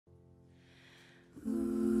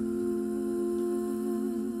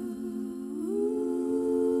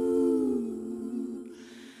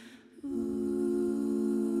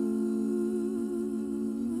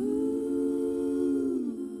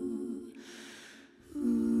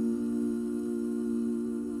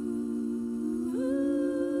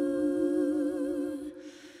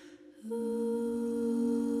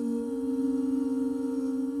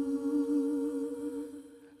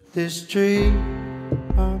this dream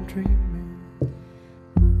I'm dreaming.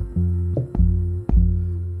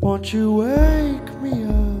 Won't you wake me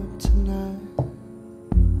up tonight?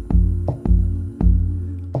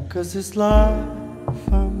 'Cause this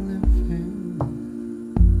life I'm living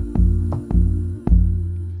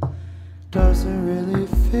doesn't really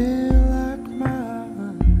feel like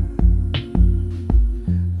mine.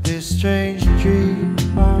 This strange dream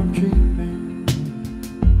I'm dreaming.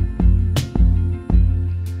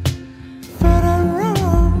 But I'm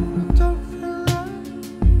wrong, don't feel right.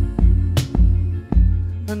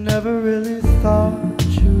 I never really thought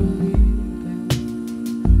you were leaving.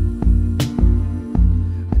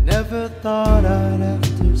 I never thought I'd have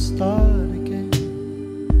to start again.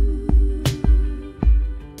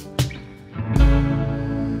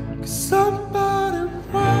 'Cause somebody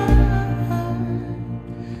wired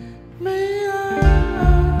me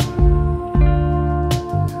out.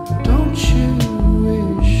 Don't you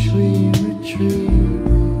wish we were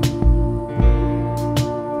dreaming?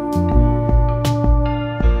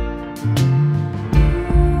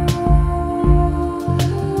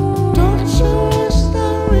 Don't you wish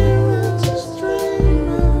that we were just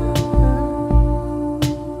dreaming?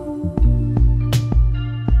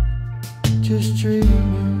 Just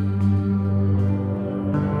dreaming.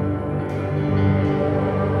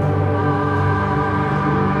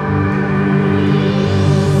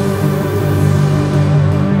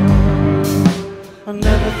 I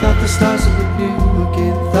never thought the stars would look new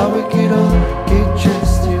again. Thought we could all get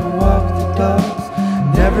dressed and walk the dogs.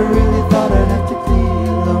 Never really thought I'd have to be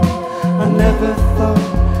alone. I never thought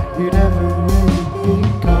you'd ever really be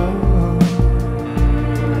gone.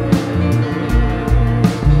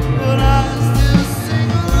 But I still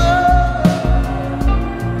sing along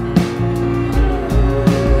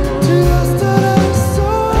to yesterday's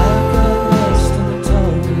song. I got lost in the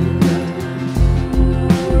talking grass.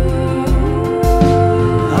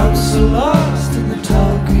 I'm so lost in the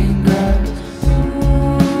talking grass.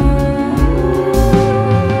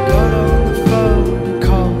 Got on the phone and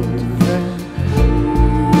called a friend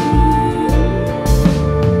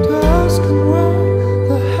to ask him where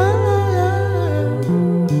the hell I am.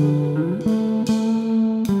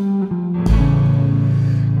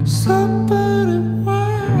 Somebody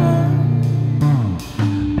wired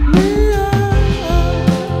me out.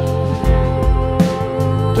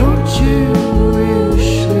 Don't you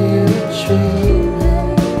wish we were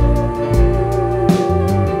dreaming?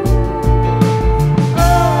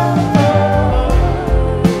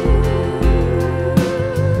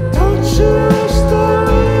 Don't you wish that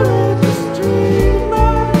we were just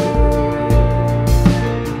dreaming?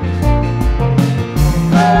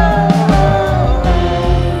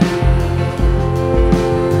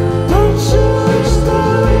 Don't you wish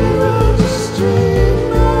that we were just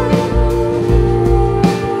dreaming?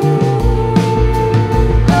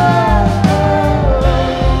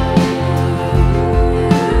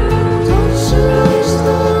 Don't you wish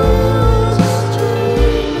that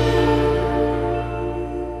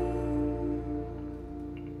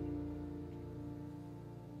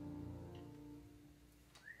we were just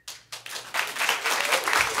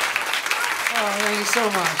Oh, thank you so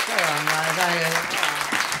much. Oh, nice.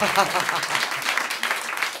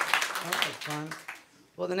 That was fun.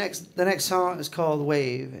 Well, the next song is called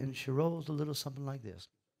Wave, and she rolls a little something like this.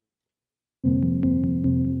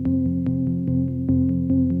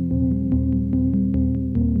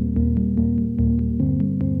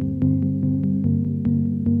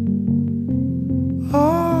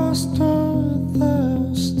 I stood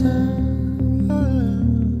there staring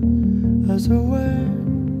as a wave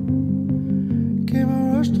came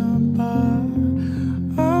and rushed on by.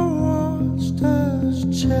 I watched as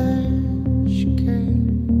change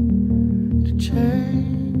came to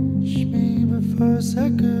change me before I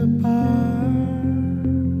said goodbye.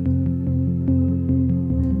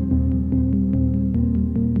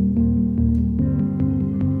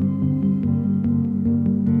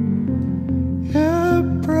 It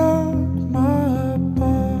broke my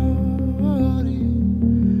body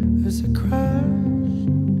as it crashed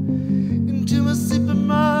into my sleeping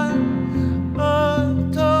mind. I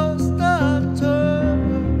tossed, I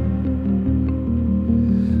turned,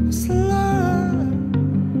 I slept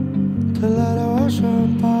to let it wash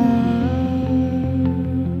on by.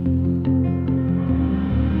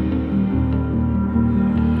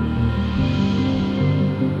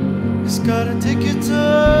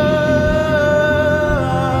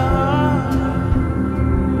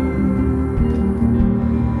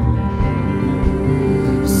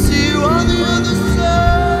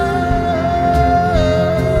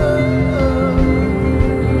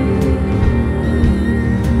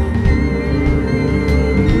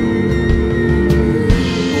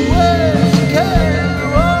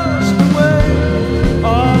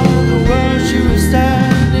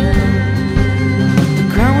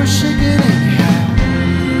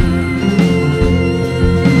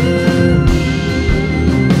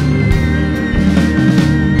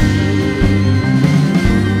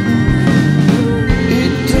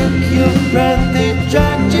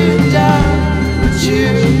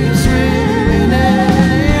 she's written it.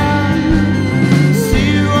 See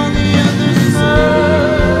you on the other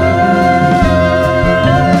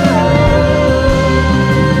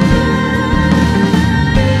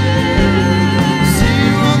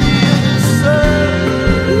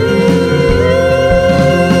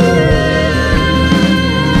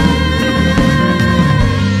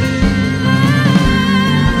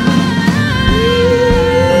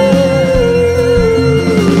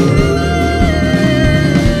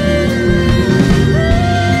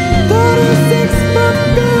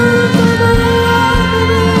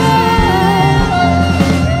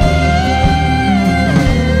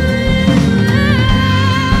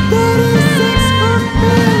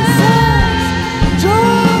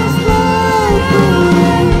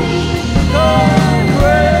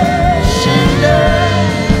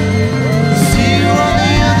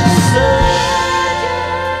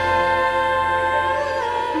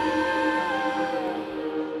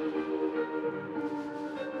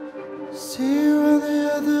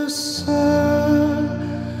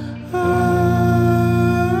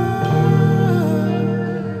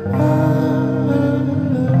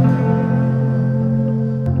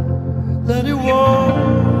let it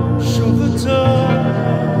wash over top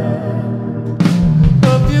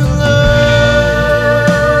of your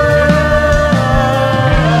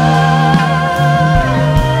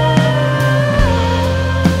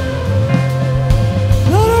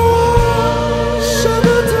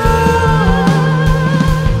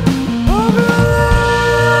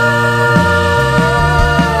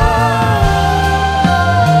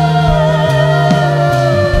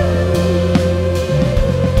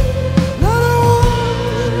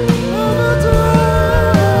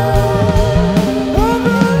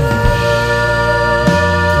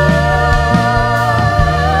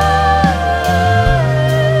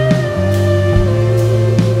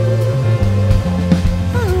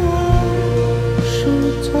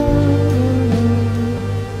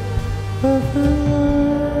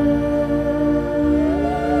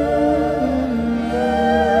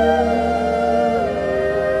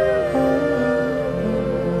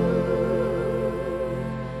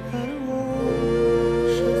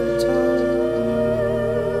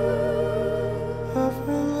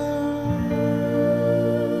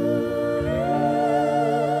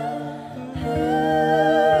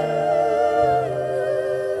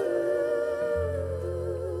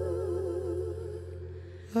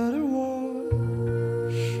let it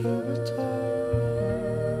wash over top.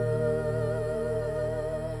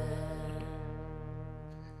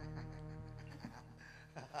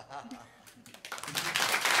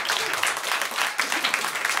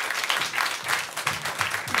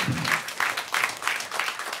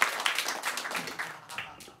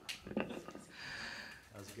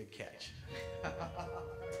 That was a good catch.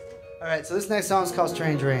 All right, so this next song is called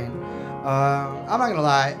Strange Rain. I'm not gonna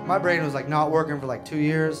lie, my brain was like not working for like 2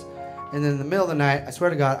 years, and then in the middle of the night, I swear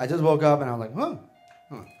to God, I just woke up and I was like,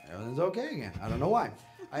 everything's okay again. I don't know why.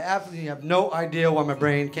 I absolutely have no idea why my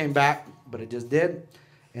brain came back, but it just did.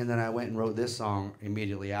 And then I went and wrote this song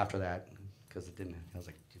immediately after that, because it didn't. I was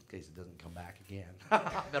like, in case it doesn't come back again,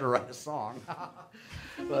 I better write a song.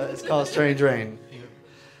 But it's called Strange Rain.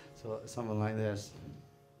 So something like this.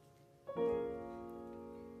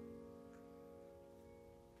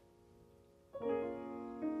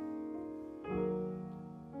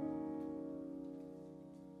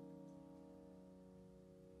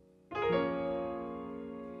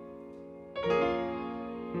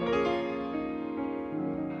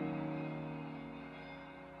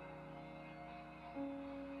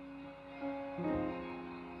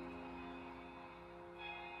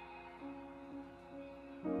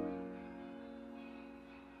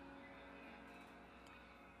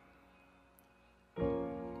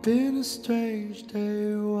 Been a strange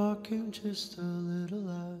day, walking just a little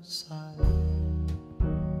outside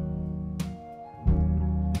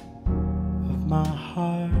of my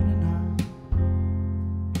heart, and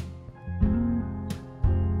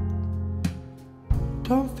I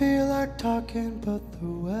don't feel like talking, but the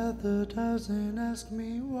weather doesn't ask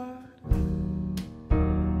me why.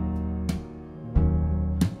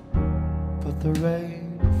 But the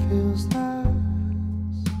rain feels nice.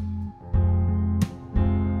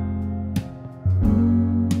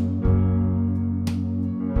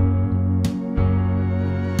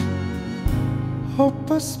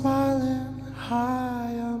 Hope a smiling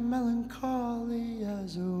high, a melancholy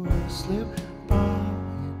as a wave slip by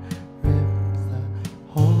and rip the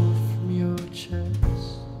hole from your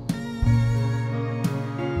chest.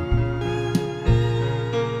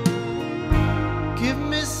 Give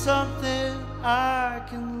me something I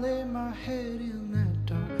can lay my head in that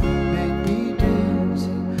don't make me dead.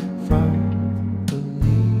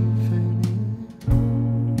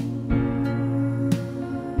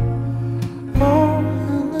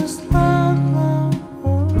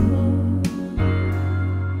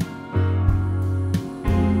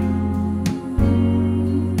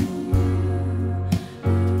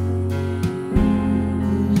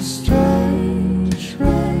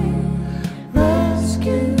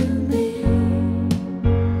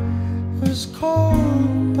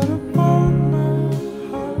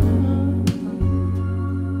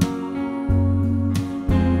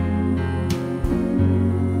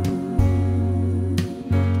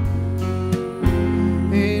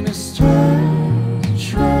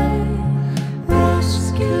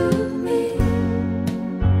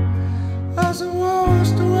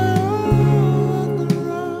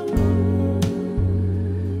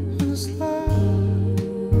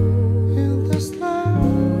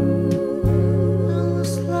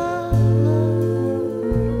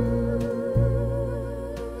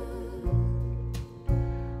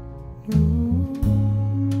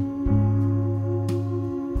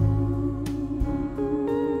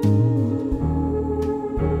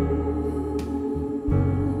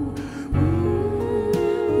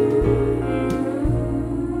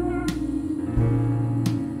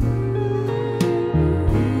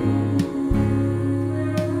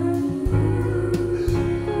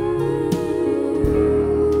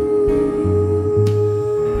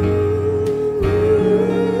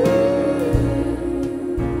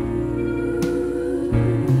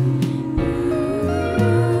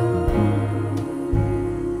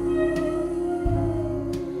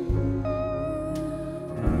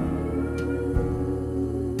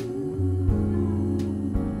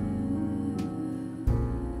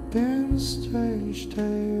 strange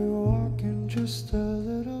day, walking just a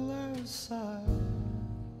little outside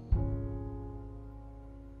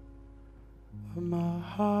of my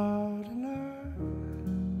heart and earth.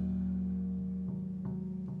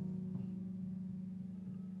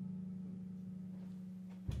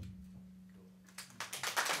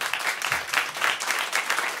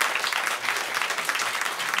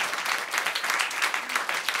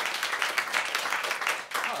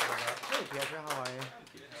 How are you?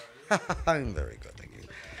 I'm very good, thank you.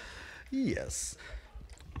 Yes.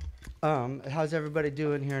 How's everybody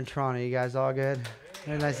doing here in Toronto? You guys all good?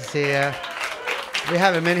 Very nice to see you. We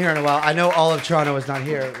haven't been here in a while. I know all of Toronto is not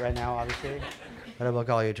here right now, obviously, but I will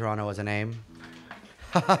call you Toronto as a name.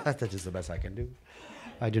 That's just the best I can do.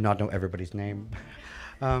 I do not know everybody's name.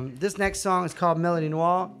 This next song is called Melody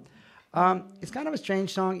Noir. It's kind of a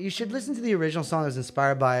strange song. You should listen to the original song that was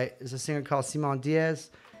inspired by is a singer called Simon Diaz.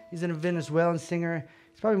 He's a Venezuelan singer.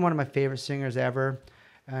 He's probably one of my favorite singers ever.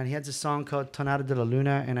 And he has a song called Tonada de la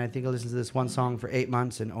Luna, and I think I listened to this one song for 8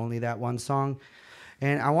 months and only that one song.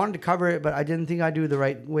 And I wanted to cover it, but I didn't think I'd do the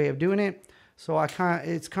right way of doing it. So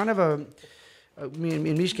it's kind of me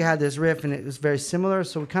and Mishka had this riff, and it was very similar.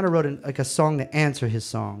 So we kind of wrote like a song to answer his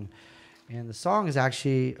song. And the song is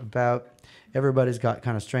actually about everybody's got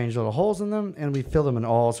kind of strange little holes in them, and we fill them in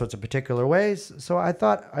all sorts of particular ways. So I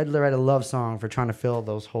thought I'd write a love song for trying to fill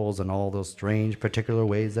those holes in all those strange particular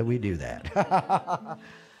ways that we do that.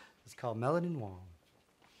 It's called Melody Noir.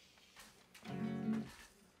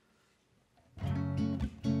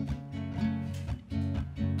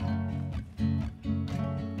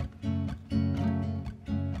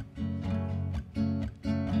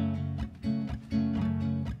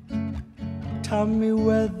 Tell me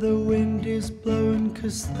where the wind is blowing,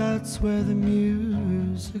 'cause that's where the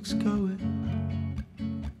music's going.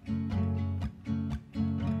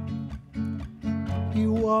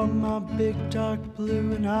 You are my big dark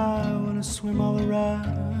blue, and I wanna swim all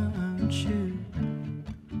around you.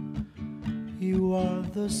 You are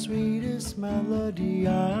the sweetest melody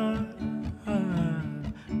I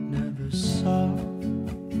never saw.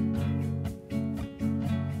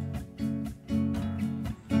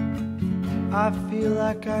 I feel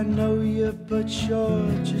like I know you, but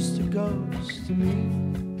you're just a ghost to me.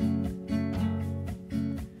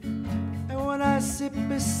 And when I sit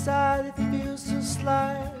beside it, feels just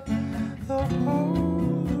like the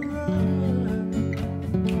whole world.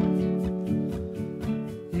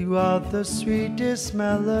 You are the sweetest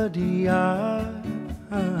melody I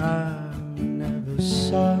never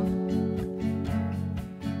saw.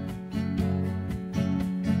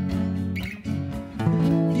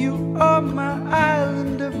 You are my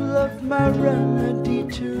island of love, my remedy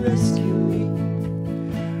to rescue me.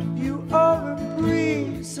 You are a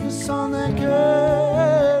breeze and a song that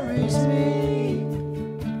carries me.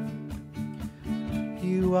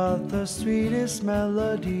 You are the sweetest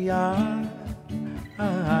melody I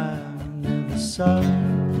never saw.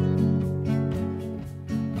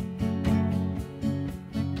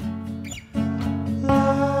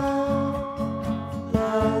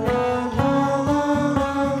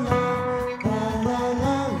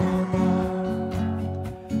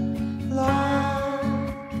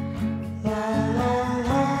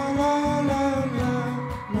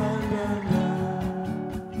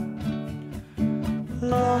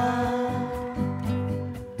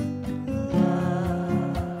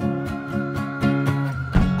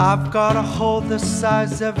 I've got a hole the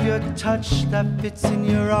size of your touch that fits in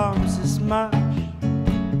your arms as much.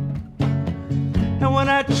 And when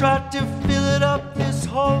I try to fill it up, this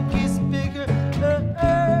hole gets bigger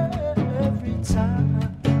every time.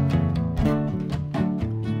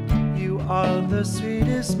 You are the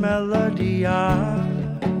sweetest melody I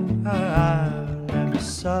never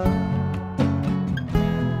saw.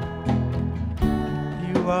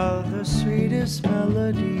 You are the sweetest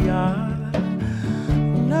melody I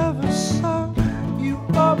never saw. You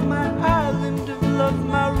are my island of love,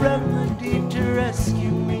 my remedy to rescue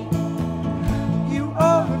me. You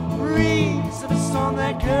are a breeze of a song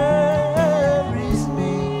that carries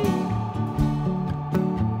me.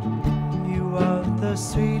 You are the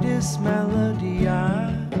sweetest melody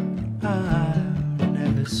I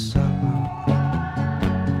never saw.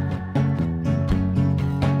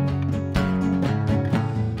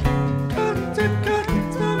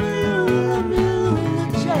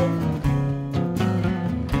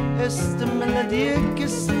 Esta melodía que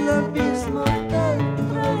es el abismo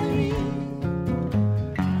dentro de mí,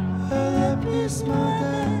 el abismo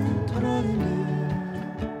dentro de mí.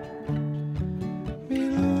 Mi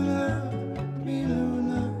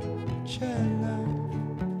luna llena,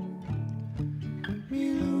 mi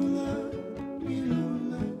luna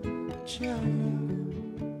llena.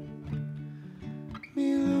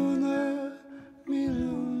 mi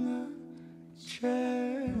luna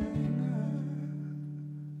China.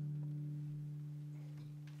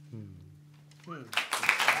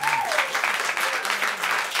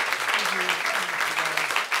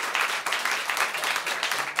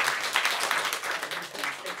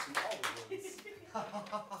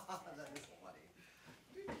 That is funny.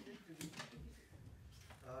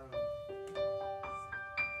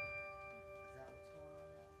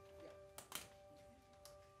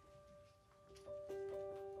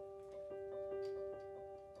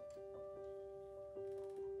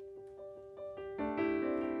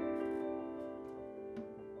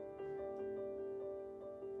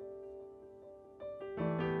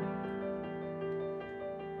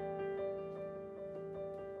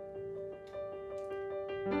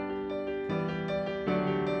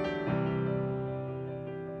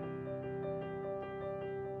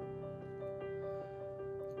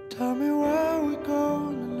 Tell me where we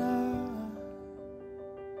go tonight.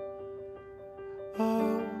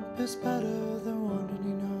 Oh, it's better than wandering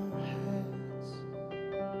in our heads.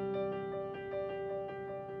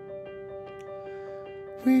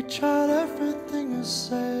 We tried everything to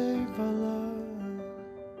save our love.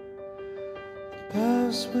 The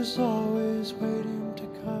past was always waiting to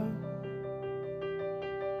come.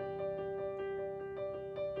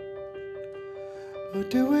 Or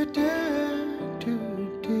do we dare too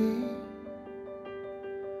deep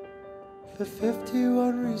for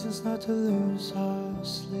 51 reasons not to lose our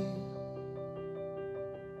sleep?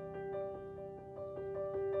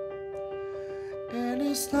 And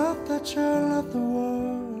it's not that you're not the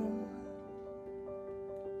world,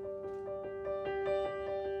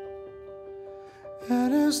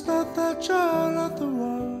 and it's not that you're not the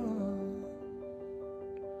world,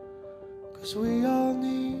 'cause we all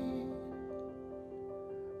need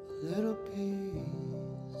little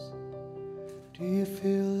peace. Do you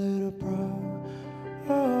feel little bro?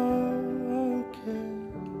 Oh, okay.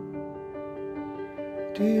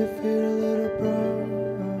 Do you feel a little bro?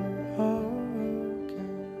 Oh,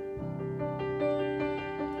 okay.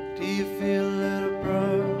 Do you feel a little bro?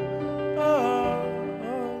 Oh,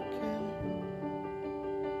 okay.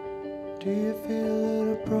 Do you feel a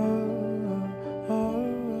little bro? Oh,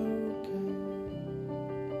 okay.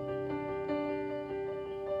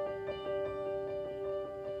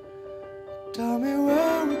 Tell me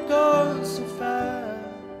where we're going so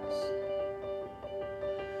fast.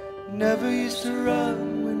 Never used to run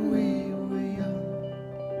when we were young.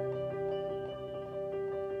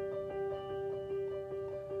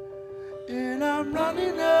 And I'm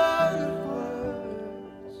running out of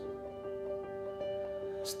words.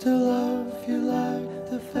 Still love you like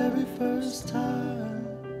the very first time.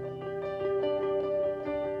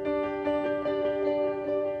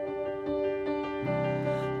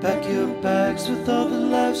 Pack your bags with all the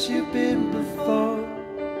lives you've been before,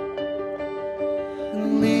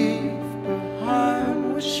 and leave behind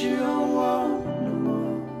what you don't want no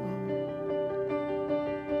more.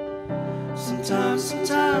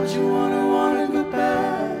 Sometimes you wanna go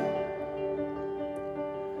back,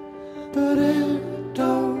 but it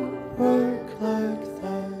don't work like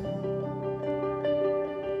that.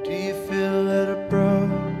 Do you feel that it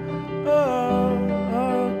broke? Oh,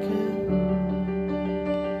 okay.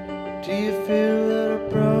 Do you feel that it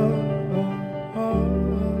broke? Oh,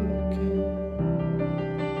 okay.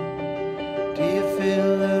 Do you feel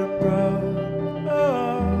that it broke?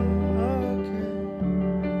 Oh, okay.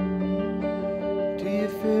 Do you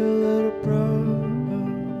feel that it broke?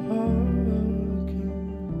 Oh, okay.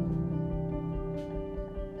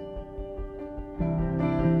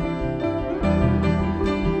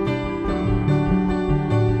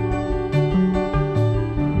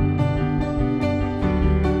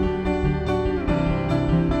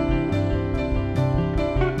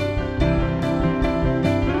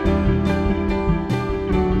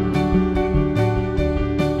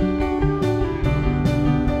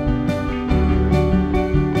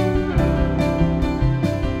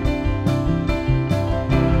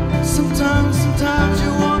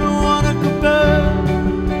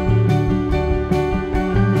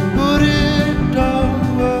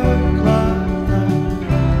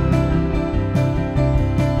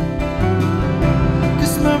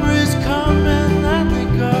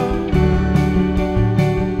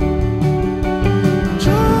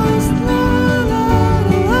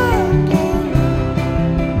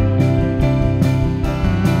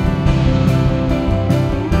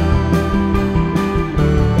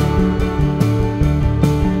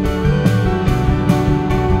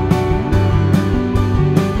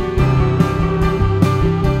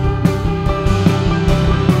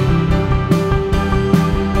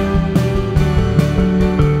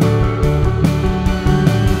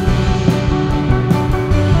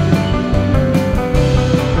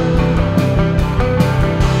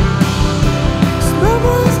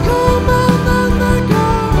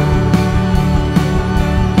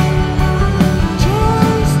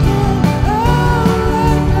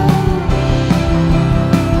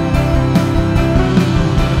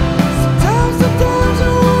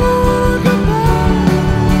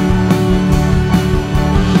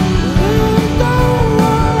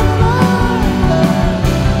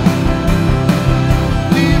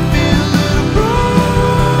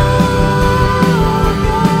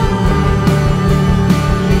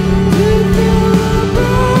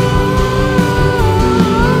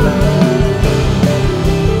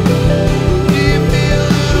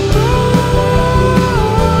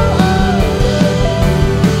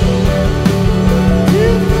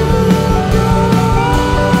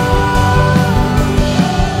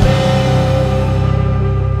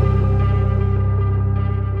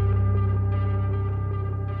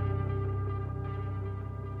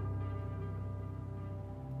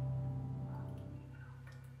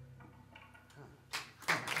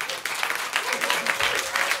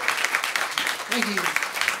 Thank you.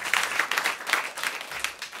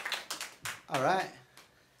 All right.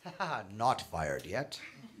 Not fired yet.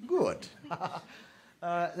 Good.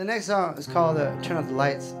 The next song is called Turn Out the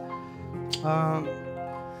Lights. I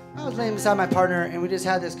was laying beside my partner, and we just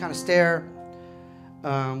had this kind of stare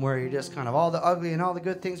where you're just kind of all the ugly and all the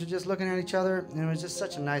good things are just looking at each other. And it was just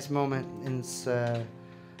such a nice moment. And it's, I'm going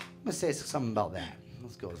to say something about that.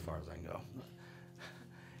 Let's go as far as I can go.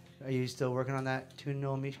 Are you still working on that tune,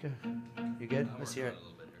 Noel Mishka? You good? Let's hear it.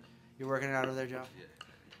 You're working it out over there, Joe?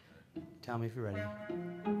 Yeah. Tell me if you're ready.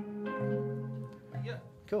 Yeah.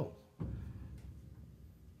 Cool.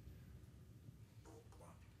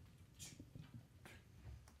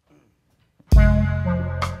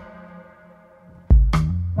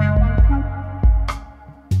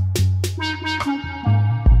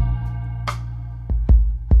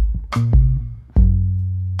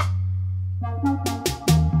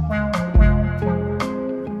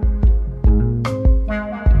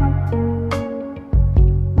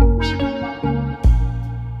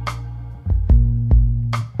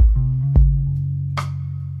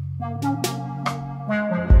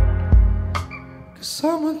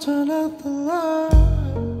 Someone turn out the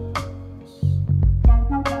lights,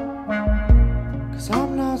 'cause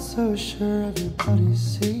I'm not so sure everybody's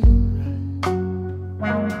seen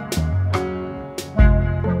right.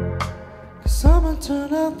 'Cause someone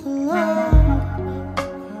turn out the lights,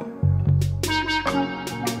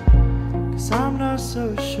 'cause I'm not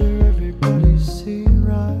so sure everybody's seen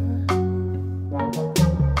right.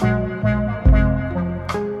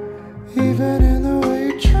 Even in the way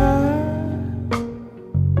you try,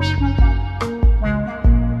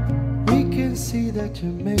 see that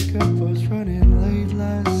your makeup was running late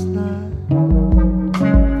last night.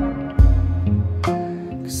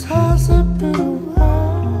 'Cause has it been a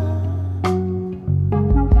while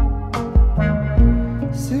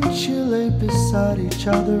since you lay beside each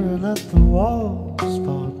other and let the walls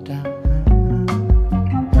fall down?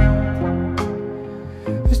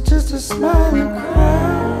 It's just a smiling cry.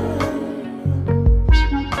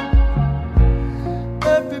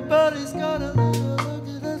 Everybody's got a little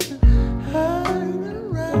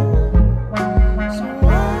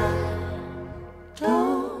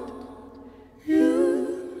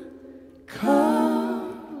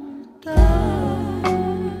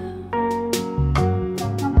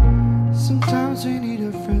we need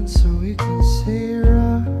a friend so we can see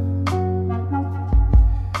right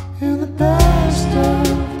in the best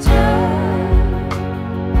of times.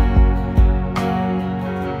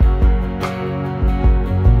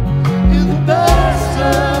 In the best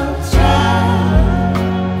of times.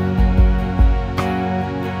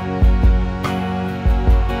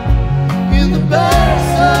 In the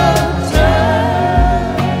best of times.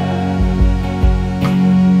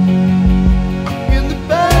 In the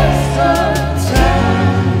best of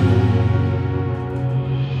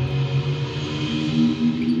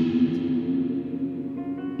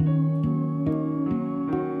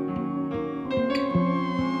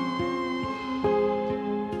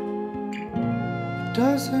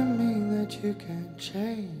doesn't mean that you can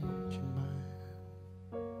change your mind.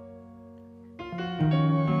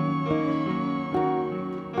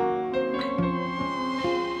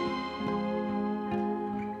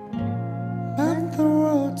 Meant the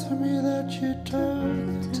world to me that you took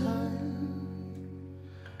the time,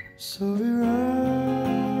 so we ride.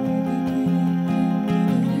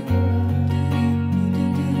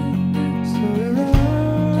 So we ride.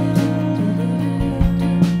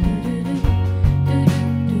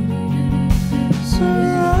 So we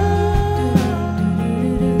ride.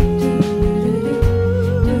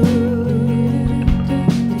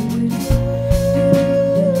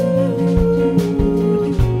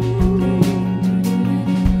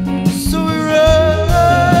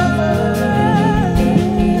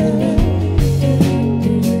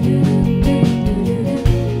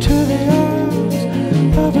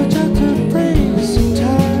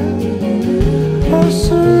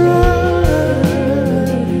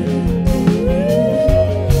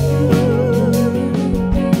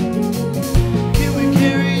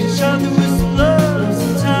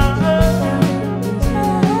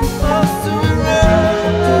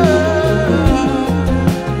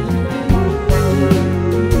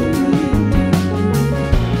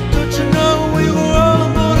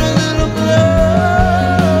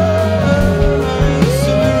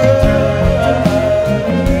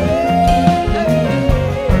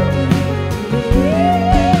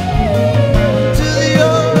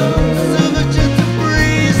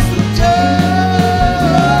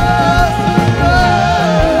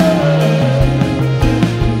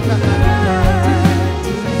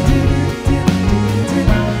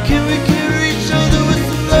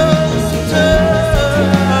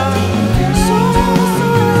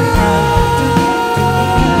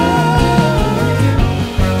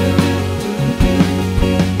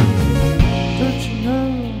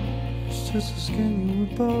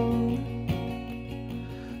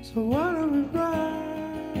 So why don't we rise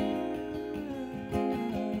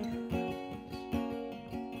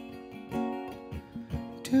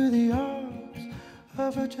to the arms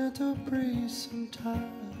of a gentle breeze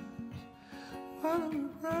sometimes? Why don't we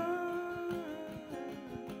rise?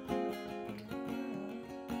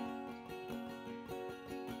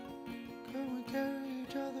 Can we carry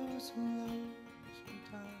each other with some love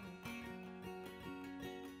sometimes?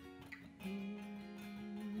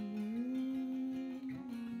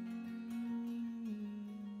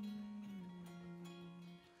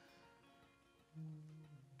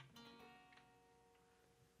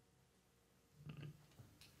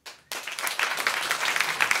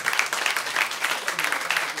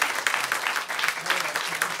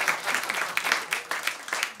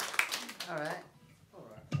 All right.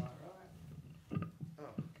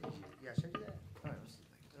 Oh, yeah, should I do that? All right, let's see.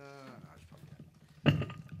 I should probably do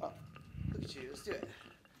that. Oh, look at you. Let's do it.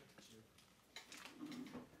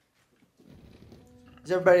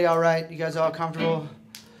 Is everybody all right? You guys all comfortable?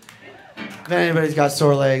 If anybody's got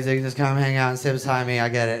sore legs, they can just come hang out and sit beside me. I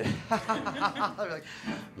get it. I'll be like,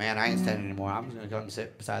 man, I ain't standing anymore. I'm just going to come and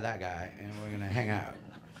sit beside that guy, and we're going to hang out.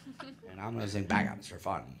 And I'm going to sing backups for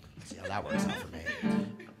fun. See how that works out for me.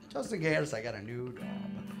 Just in case I got a new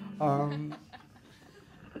job.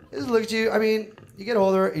 Just look at you. I mean, you get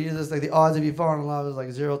older, you just like the odds of you falling in love is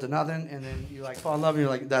like 0 to nothing, and then you like fall in love and you're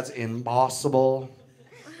like, that's impossible.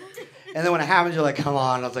 And then when it happens, you're like, come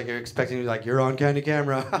on. It's like you're expecting, like, you're on candy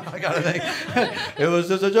camera. I gotta think. It was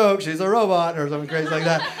just a joke. She's a robot or something crazy like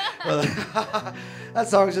that. But that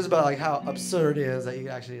song is just about like how absurd it is that you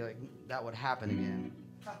actually like that would happen again.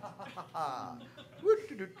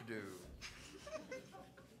 Woo-doo-doo-doo-doo.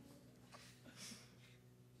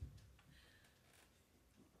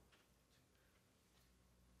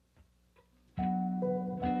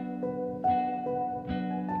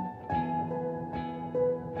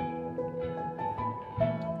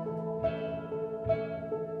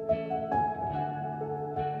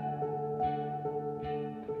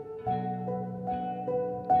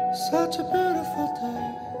 Such a beautiful day.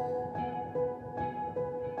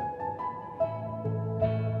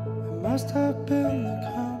 It must have been the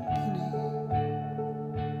company.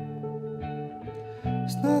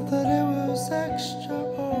 It's not that it was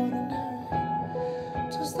extraordinary,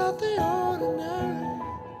 just not the ordinary.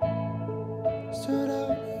 Stood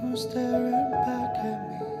out and was staring back at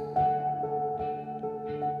me.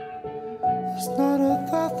 It's not a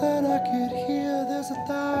thought that I could hear. There's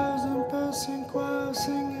 1,000-person choir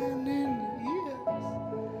singing in your ears,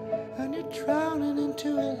 and you're drowning into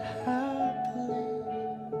it happily.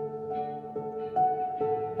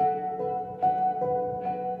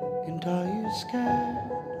 And are you scared?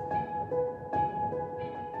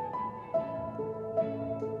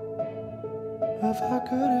 Of how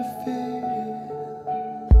good it feels?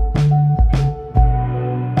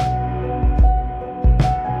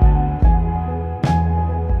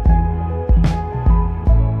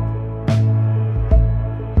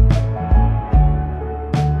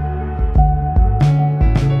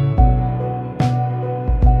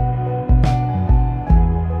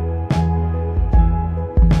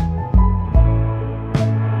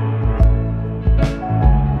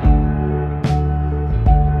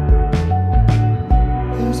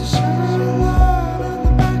 There's a shiver of love.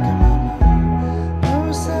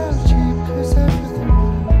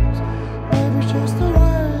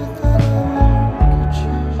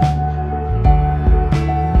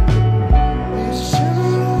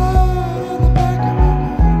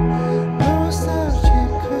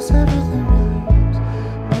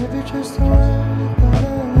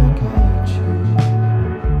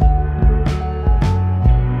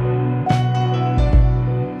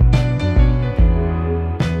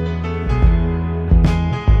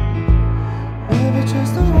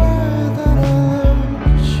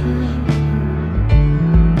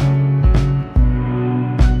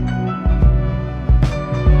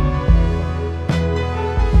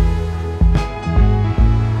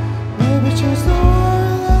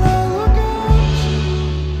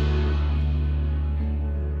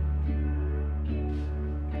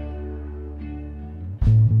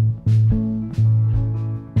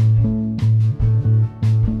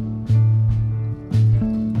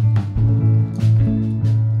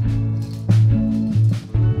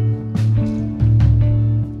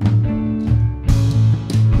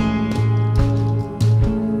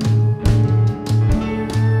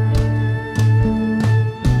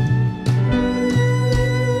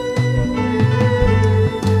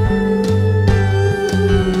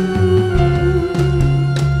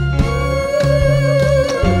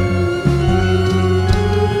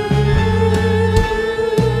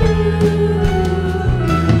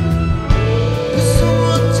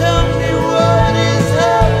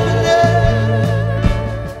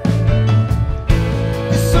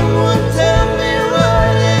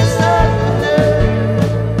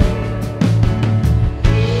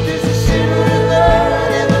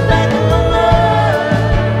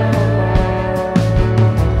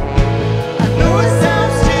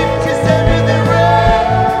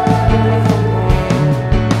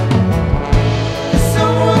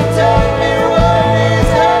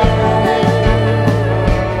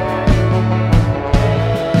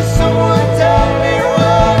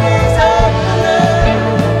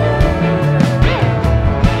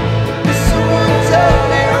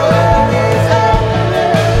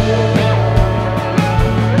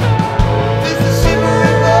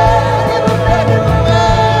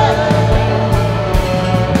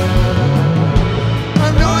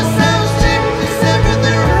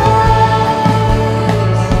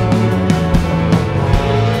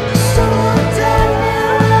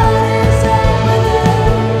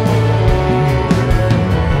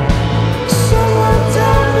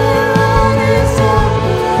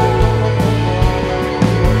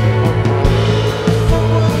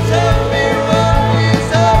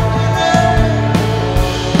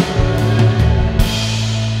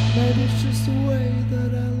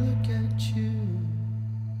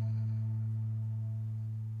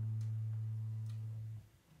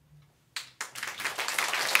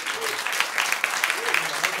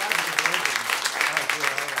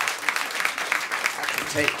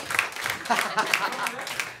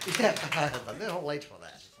 Yeah, a little late for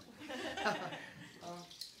that.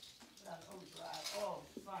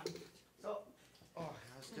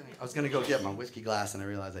 I was gonna go get my whiskey glass, and I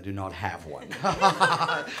realized I do not have one.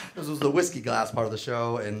 This was the whiskey glass part of the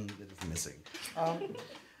show, and it is missing.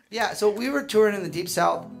 Yeah, so we were touring in the Deep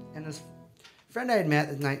South, and this friend I had met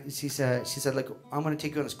that night, she said, "Look, I'm gonna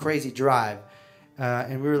take you on this crazy drive,"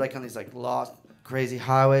 and we were like on these like lost, crazy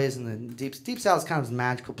highways, and the Deep South is kind of this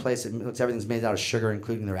magical place. It looks everything's made out of sugar,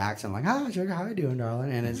 including their accent. I'm like, "Hi, sugar, how you doing,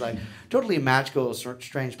 darling?" And it's like totally a magical,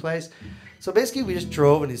 strange place. So basically, we just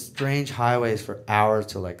drove in these strange highways for hours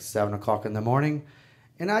till like 7 o'clock in the morning,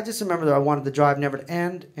 and I just remember that I wanted the drive never to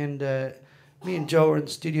end, and me and Joe were in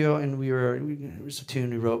the studio, and it was a tune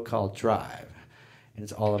we wrote called "Drive," and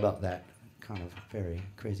it's all about that kind of very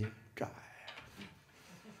crazy drive.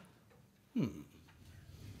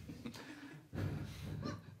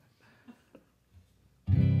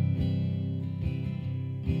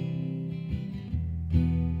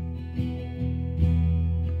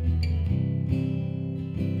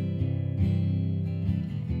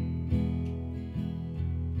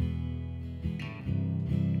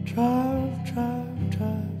 Drive, drive,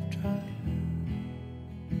 drive, drive.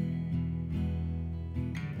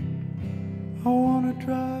 I wanna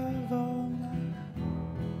drive all night.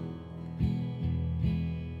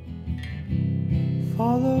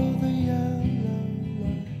 Follow the yellow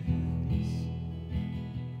lights.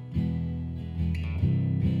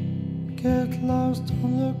 Get lost,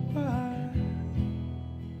 don't look back.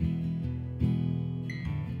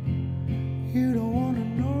 You don't wanna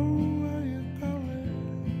know where you're going.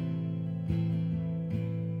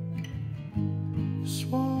 Just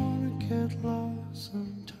wanna get lost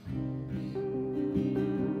sometimes.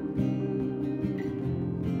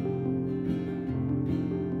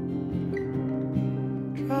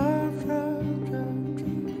 Drive, drive, drive,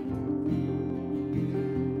 drive.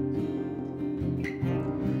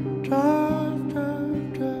 Drive, drive,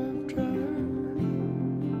 drive, drive.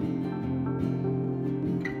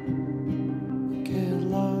 Get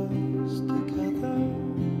lost together.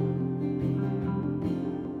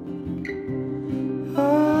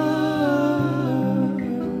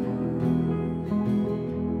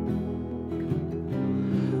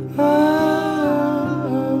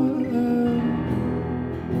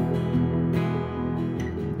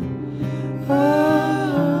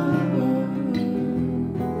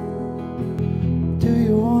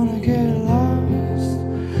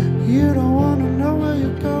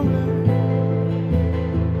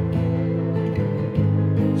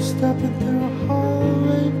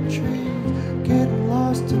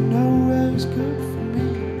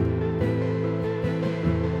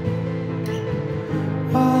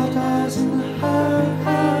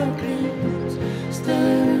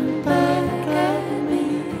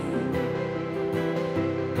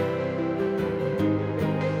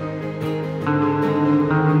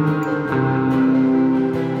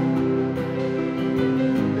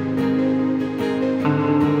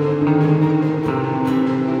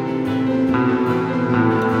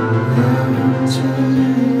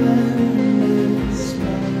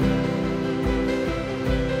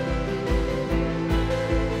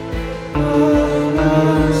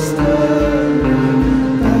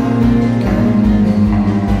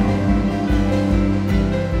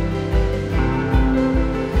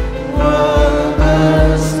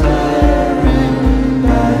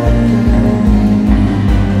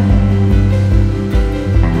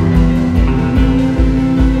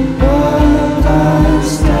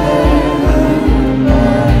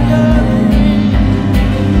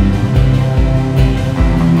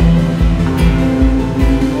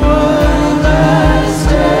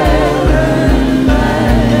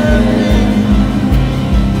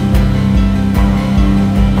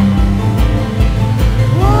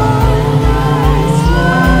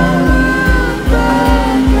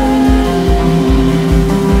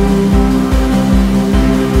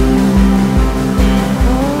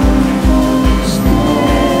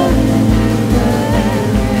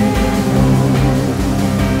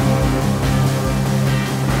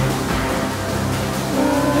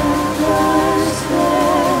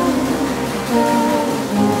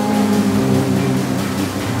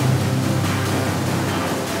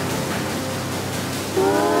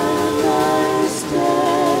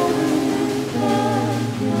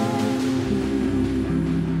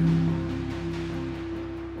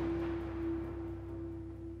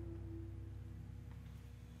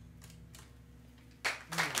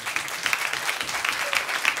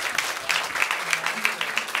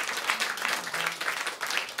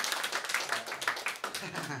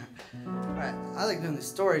 it's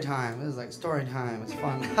story time. This is like story time. It's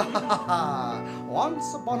fun.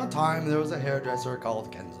 Once upon a time, there was a hairdresser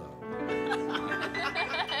called Kenzo.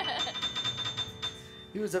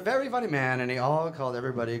 He was a very funny man, and he all called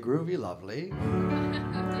everybody groovy lovely.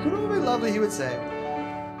 Groovy lovely, he would say.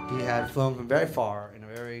 He had flown from very far in a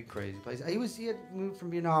very crazy place. He had moved from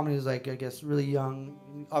Vietnam, and he was like, I guess, really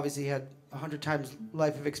young. Obviously, he had 100 times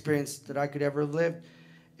life of experience that I could ever have lived.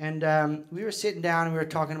 And we were sitting down, and we were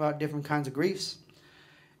talking about different kinds of griefs.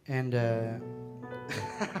 And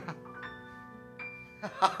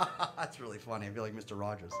that's really funny. I feel like Mr.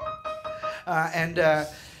 Rogers.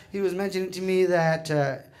 He was mentioning to me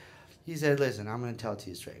that he said, listen, I'm going to tell it to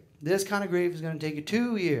you straight. This kind of grief is going to take you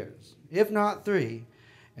 2 years, if not 3.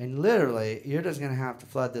 And literally, you're just going to have to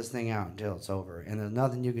flood this thing out until it's over. And there's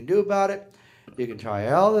nothing you can do about it. You can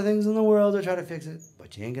try all the things in the world to try to fix it,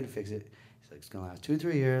 but you ain't going to fix it. He's like, it's going to last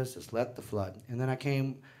 2-3 years. Just let the flood. And then I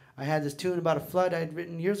had this tune about a flood I had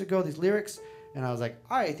written years ago, these lyrics. And I was like,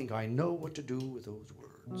 I think I know what to do with those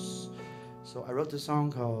words. So I wrote this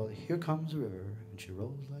song called Here Comes the River, and she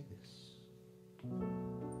rolls like this.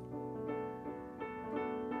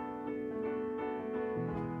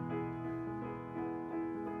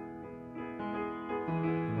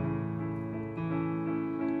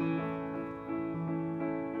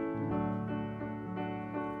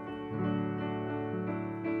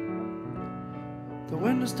 The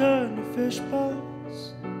windows turn to fish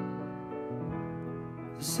bowls.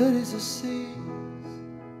 The city's a sea.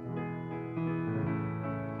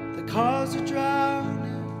 The cars are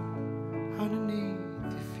drowning underneath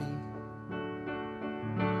your feet.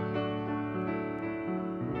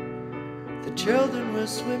 The children were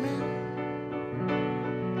swimming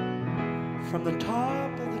from the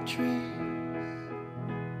top of the trees.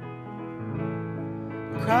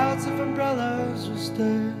 Crowds of umbrellas were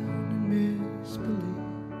staring in misbelief.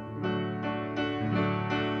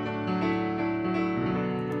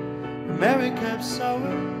 Mary kept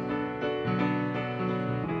sewing,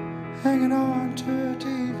 hanging on to her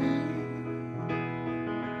TV.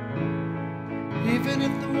 Even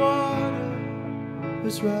if the water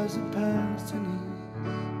was rising past her knees.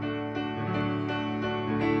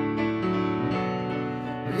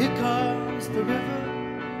 Here comes the river,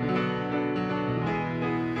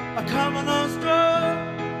 coming on strong.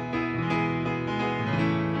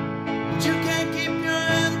 But you can't keep your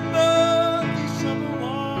hands above these troubled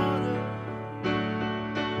waters.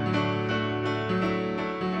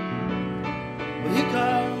 Well, here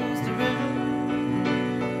comes the river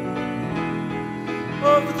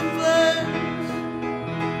over the flames.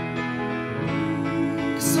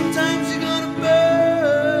 'Cause sometimes you're gonna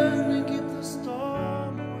burn and keep the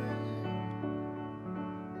storm away.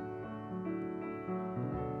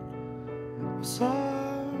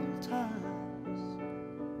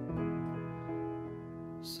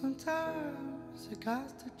 Sometimes you got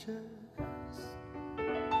to just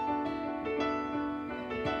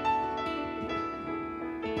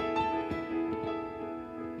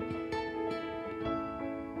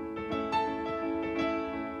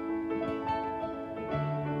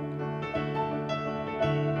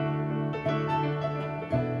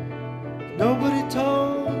nobody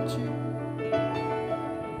told you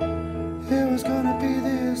it was gonna be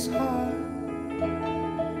this hard.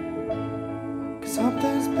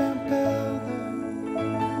 Something's been building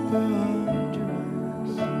behind your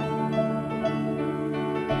eyes.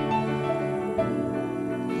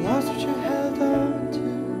 You lost what you held on to.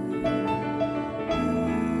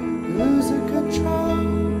 You're losing control.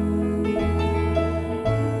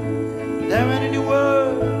 There ain't any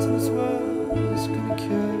words in this world that's gonna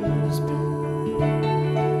cure this pain.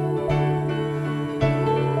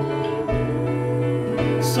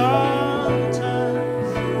 Sometimes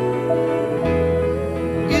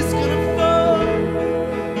it's gonna fall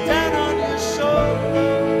down on your shoulder.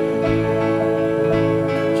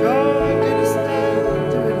 You're gonna stand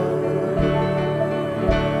through it all.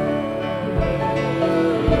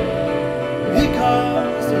 Here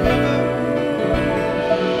comes the river,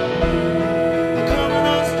 coming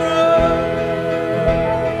on strong.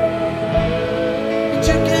 But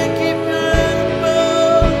you can't keep your head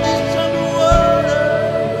above this troubled water.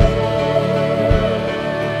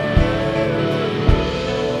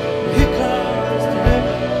 Here comes the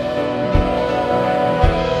river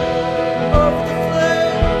over the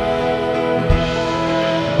flame.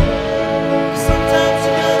 Sometimes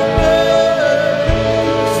you gotta burn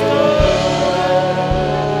the storm.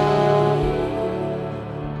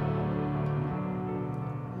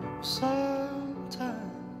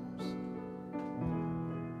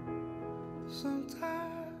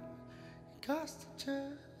 Sometimes you got to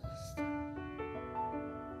just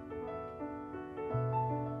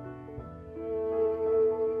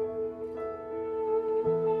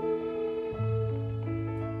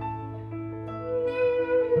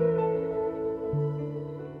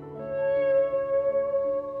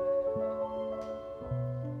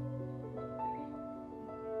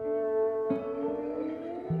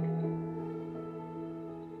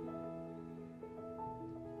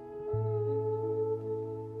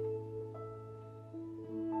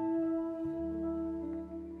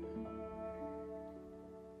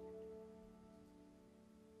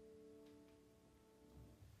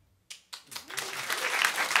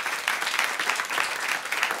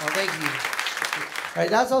Well, thank you. All right,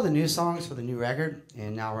 that's all the new songs for the new record,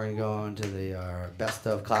 and now we're gonna go into the best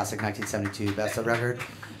of classic 1972 best of record.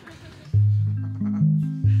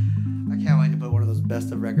 I can't wait to put one of those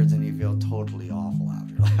best of records and you feel totally awful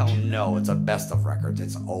after. Like, oh no, it's a best of records.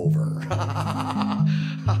 It's over.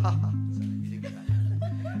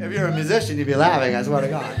 If you're a musician, you'd be laughing. I swear to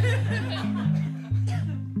God.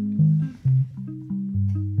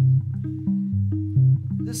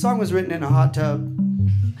 This song was written in a hot tub.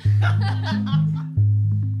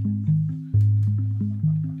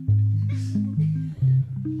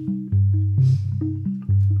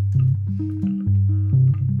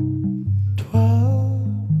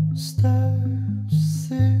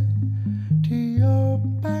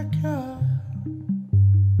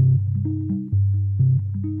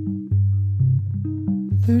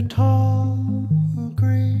 Through tall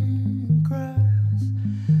green grass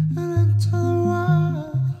and into the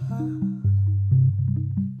wild.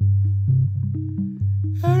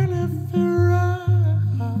 And if you're right,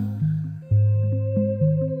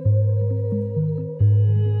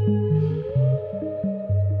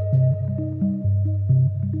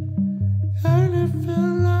 and if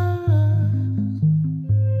you're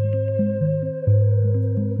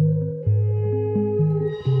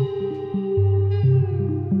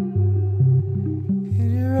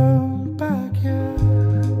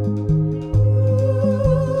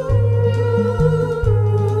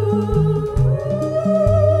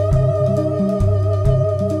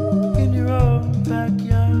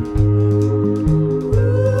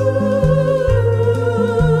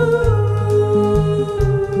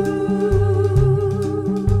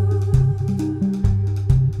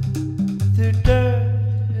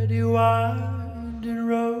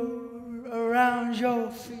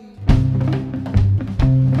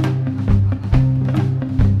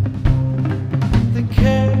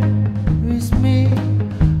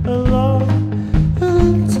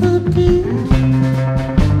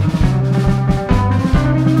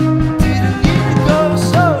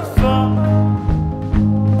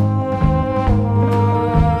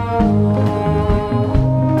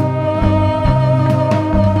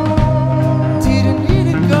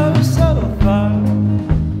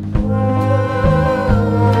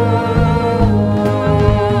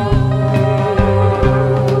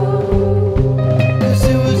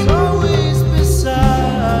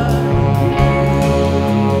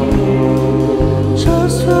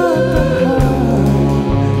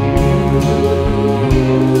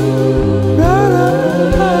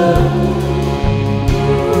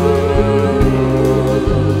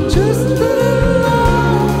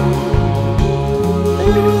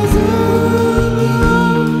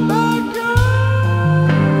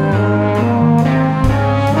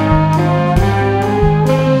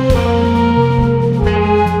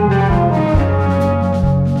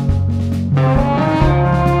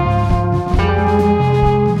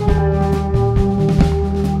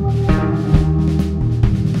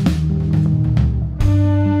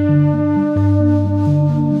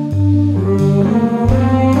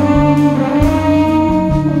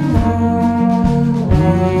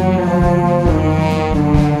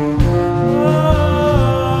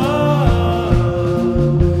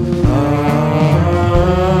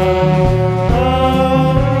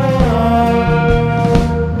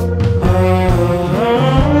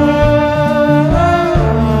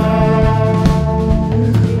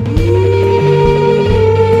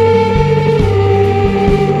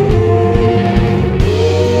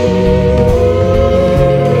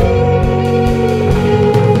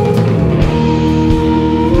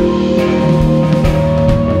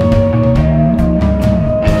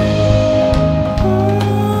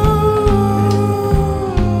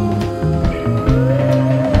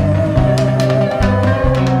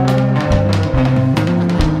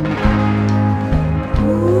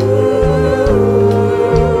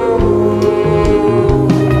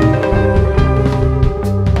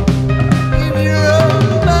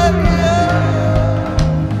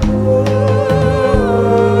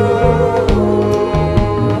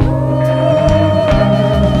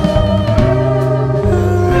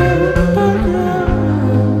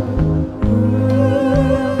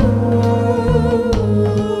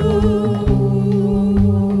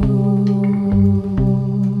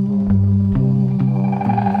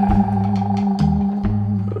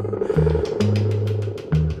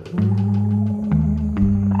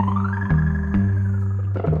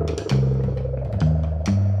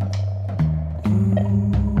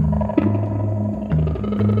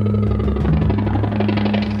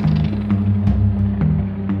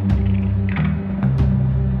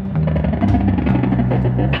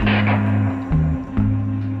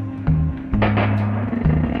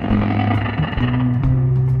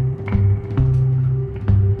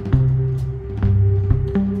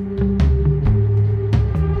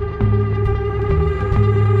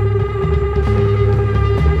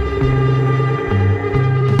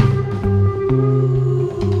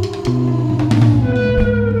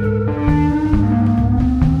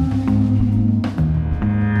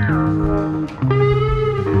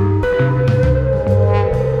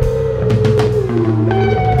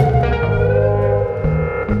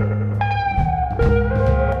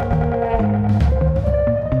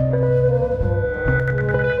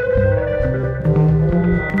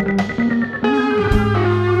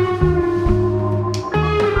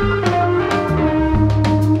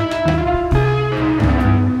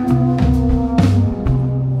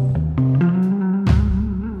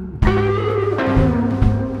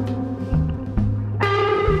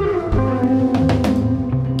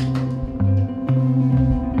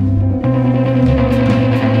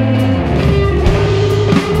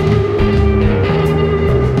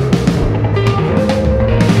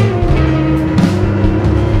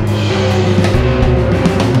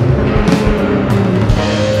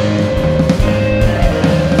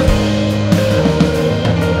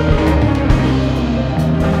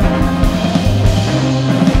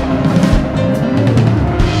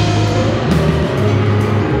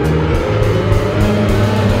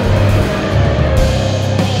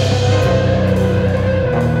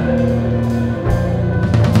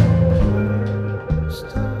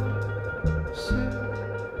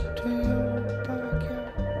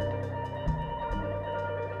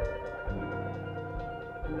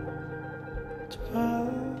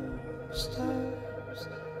 12 steps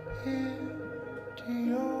into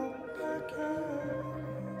your backyard.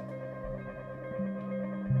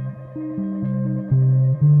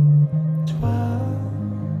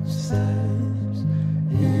 12 steps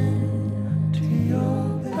into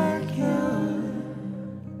your backyard.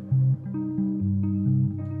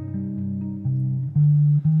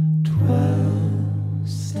 12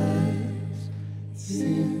 steps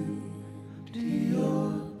into your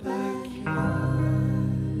backyard.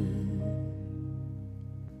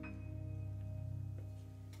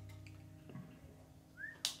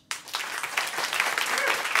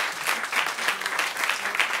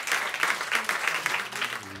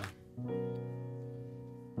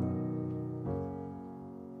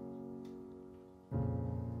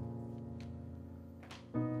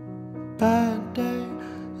 Bad day,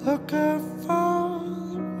 looking for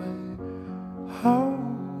the way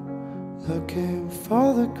home, looking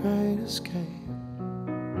for the great escape.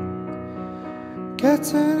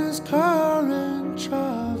 Gets in his car and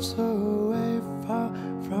drives away, far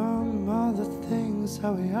from all the things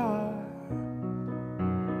that we are.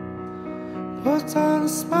 Puts on a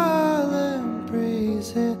smile and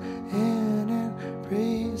breathes it in and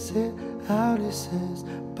breathes it out. He says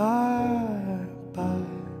bye, bye.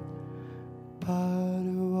 Bye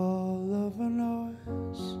to all of the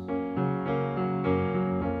noise.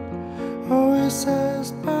 Oh, he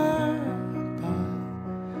says bye, bye,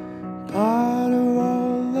 bye to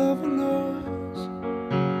all of the noise.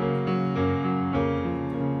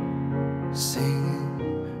 Singing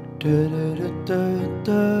da da da da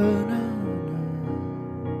da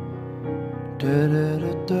da da da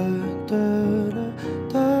da da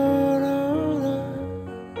da da.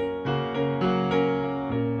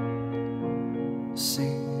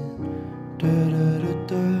 Singing da da da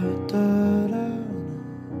da da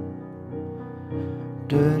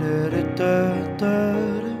da da da da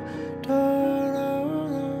da.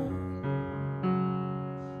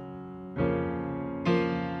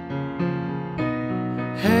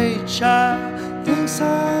 Hey child, thinks I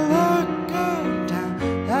look good down.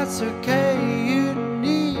 That's okay, you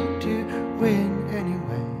need to win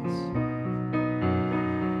anyways.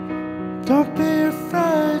 Don't be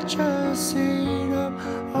afraid, just eat up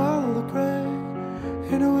all the gray,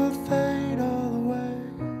 and it will fade all the way.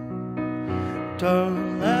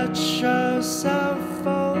 Don't let yourself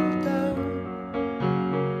fall down.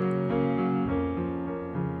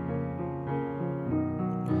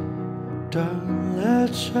 Don't let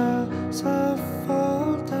yourself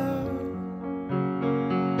fall down.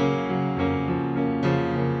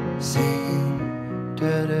 Sing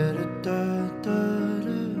da da da da da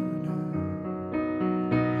da.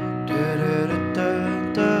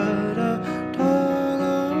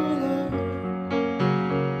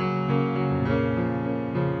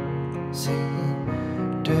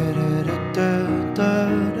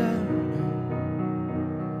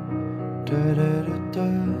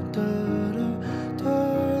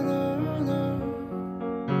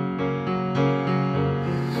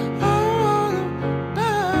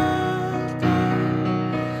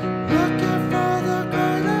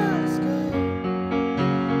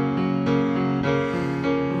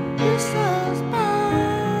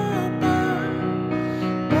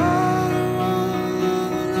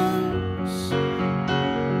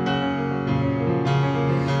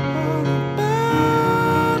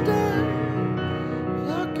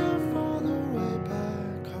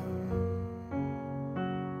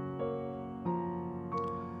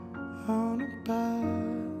 On a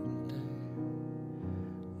bad day,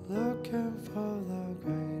 looking for the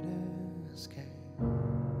great escape.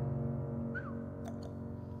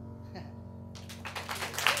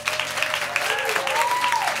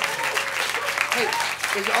 Hey,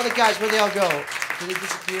 all the guys, where'd they all go? Did they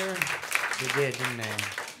disappear? They did, didn't they?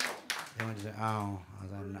 They went to the, oh, I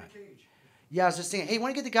was not. Yeah, I was just thinking, hey,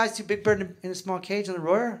 want to get the guys to Big Bird in a small cage on the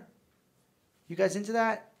Royer? You guys into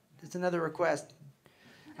that? It's another request.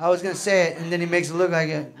 I was going to say it, and then he makes it look like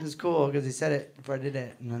it. It's cool, because he said it before I did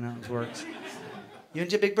it. And then it works. You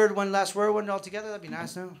into Big Bird one last word, one all together? That'd be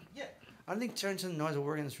nice, no? Yeah. I don't think turns into noise will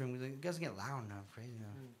work in this room. It doesn't get loud enough, crazy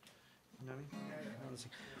enough. You know what I mean?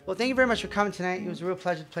 Well, thank you very much for coming tonight. It was a real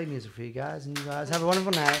pleasure to play music for you guys. And you guys have a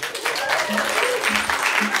wonderful night.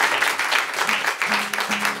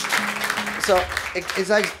 So it's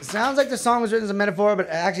like, sounds like the song was written as a metaphor, but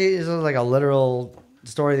actually it's like a literal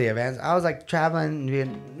story of the events. I was like traveling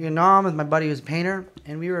in Vietnam with my buddy who was a painter,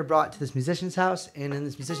 and we were brought to this musician's house. And in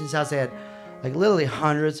this musician's house, they had like literally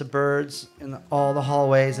hundreds of birds in all the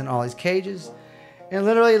hallways and all these cages. And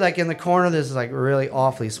literally, like in the corner, there's like a really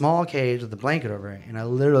awfully small cage with a blanket over it. And I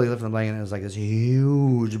literally lifted the blanket, and there's like this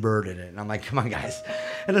huge bird in it. And I'm like, come on, guys.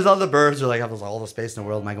 And there's all the birds who like have all the space in the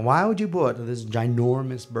world. I'm like, why would you put this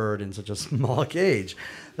ginormous bird in such a small cage?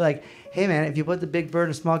 They're like, hey man, if you put the big bird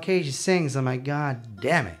in a small cage, he sings. I'm like, God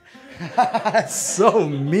damn it. That's so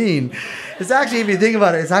mean. It's actually, if you think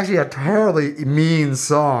about it, it's actually a terribly mean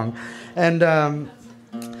song.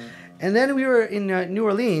 And then we were in New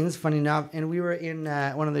Orleans, funny enough, and we were in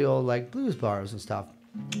one of the old like blues bars and stuff,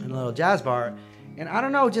 in a little jazz bar. And I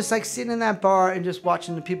don't know, just like sitting in that bar and just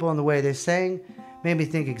watching the people on the way they sang, made me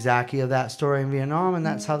think exactly of that story in Vietnam. And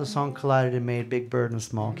that's how the song collided and made Big Bird in a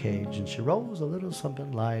Small Cage. And she rolls a little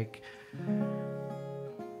something like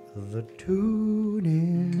the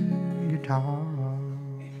tuning guitar.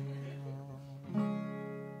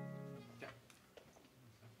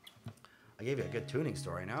 I gave you a good tuning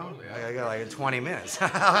story, no? I got like 20 minutes.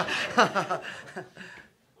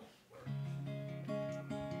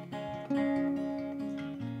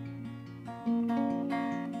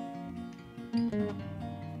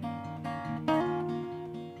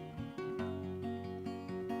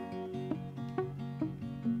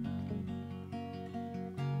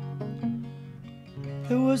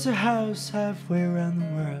 There was a house halfway around the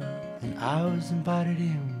world, and I was invited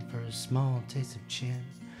in for a small taste of gin.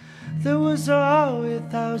 There was always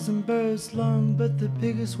 1,000 birds long, but the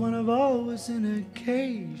biggest one of all was in a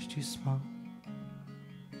cage too small.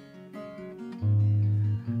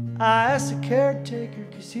 I asked the caretaker,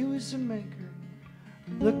 'cause he was a maker.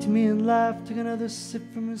 Looked at me and laughed, took another sip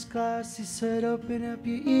from his glass. He said, open up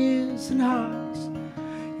your ears and hearts.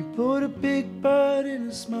 You put a big bird in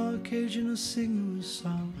a small cage and I'll sing you a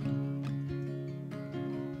song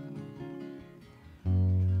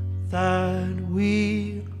that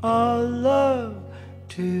we all love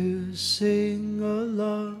to sing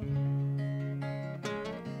along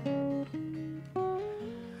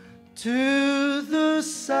to the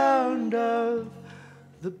sound of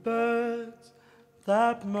the birds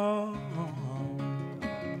that mourn.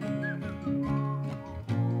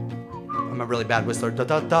 I'm a really bad whistler. Da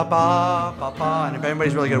da da ba ba ba. And if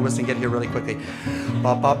anybody's really good at whistling, get here really quickly.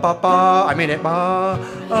 Ba ba ba ba. I mean it. Ba.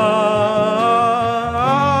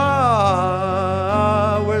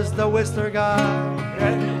 Where's the whistler guy?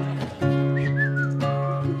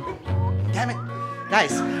 Damn it.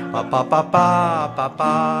 Nice. Ba ba ba ba ba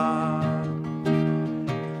ba.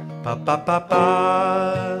 Ba ba ba ba.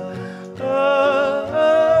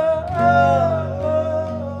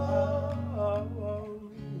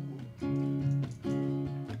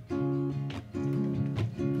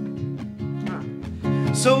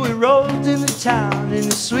 So we rolled into town in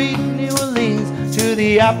the sweet New Orleans to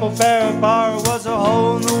the Apple Barrel Bar. Was a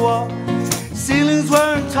hole in the wall. Ceilings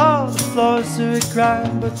weren't tall, the floors to it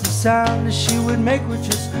grind, but the sound that she would make would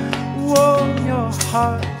just warm your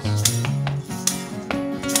hearts.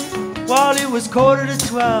 While it was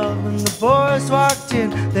 11:15 and the boys walked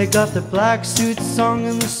in, they got the black suits sung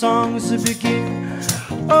and the songs to begin.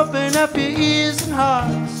 Open up your ears and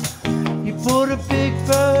hearts. You put a big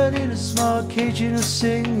bird in a small cage and I'll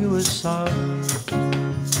sing you a song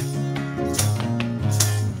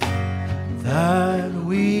that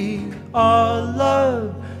we all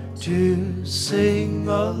love to sing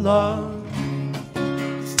along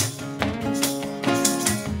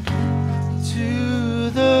to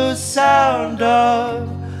the sound of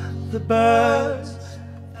the birds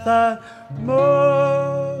that mourn.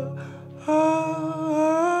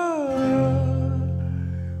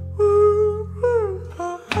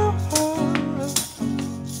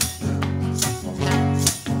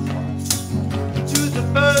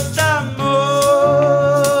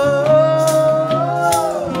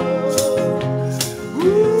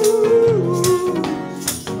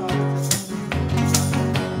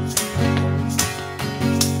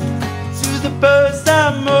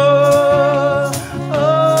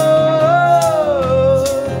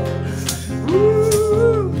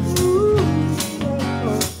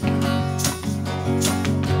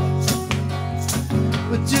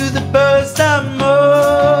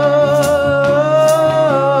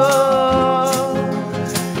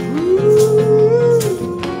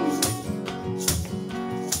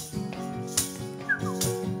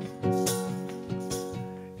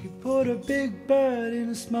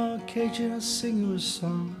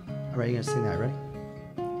 Alright, you gonna sing that, ready?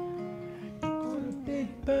 Put a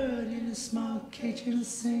big bird in a small cage and I'll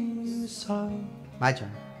sing you a song. My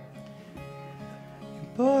turn. You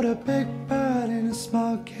put a big bird in a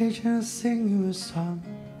small cage and I'll sing you a song.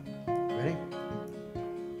 Ready?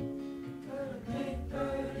 Put a big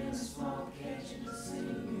bird in a small cage and I'll sing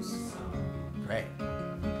you a song. Great.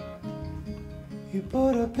 You You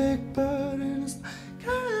put a big bird in a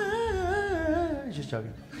sky. Just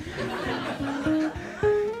joking.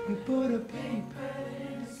 You put a big bird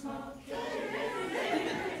in a small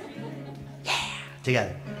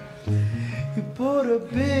Together. You put a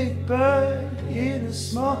big bird in a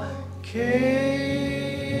small cage.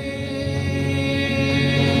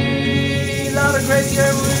 Lot of great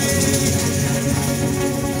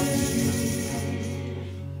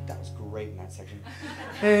That was great in that section.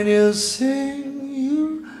 and he'll sing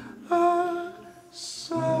you a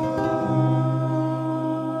song.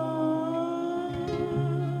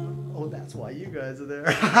 Oh, that's why you guys are there.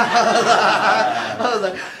 I was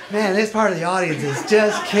like, man, this part of the audience is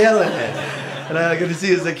just killing it. And I get to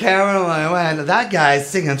see as the camera, and I went, that guy's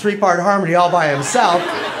singing 3-part harmony all by himself.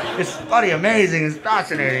 It's funny, amazing, it's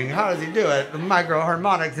fascinating. How does he do it? The micro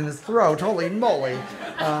harmonics in his throat, holy moly.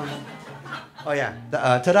 Oh yeah,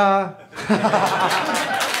 ta-da.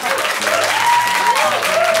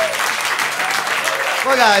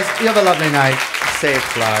 Well guys, you have a lovely night. Safe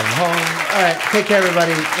flying home. All right, take care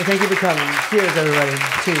everybody. And thank you for coming. Cheers everybody.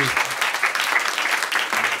 Cheers.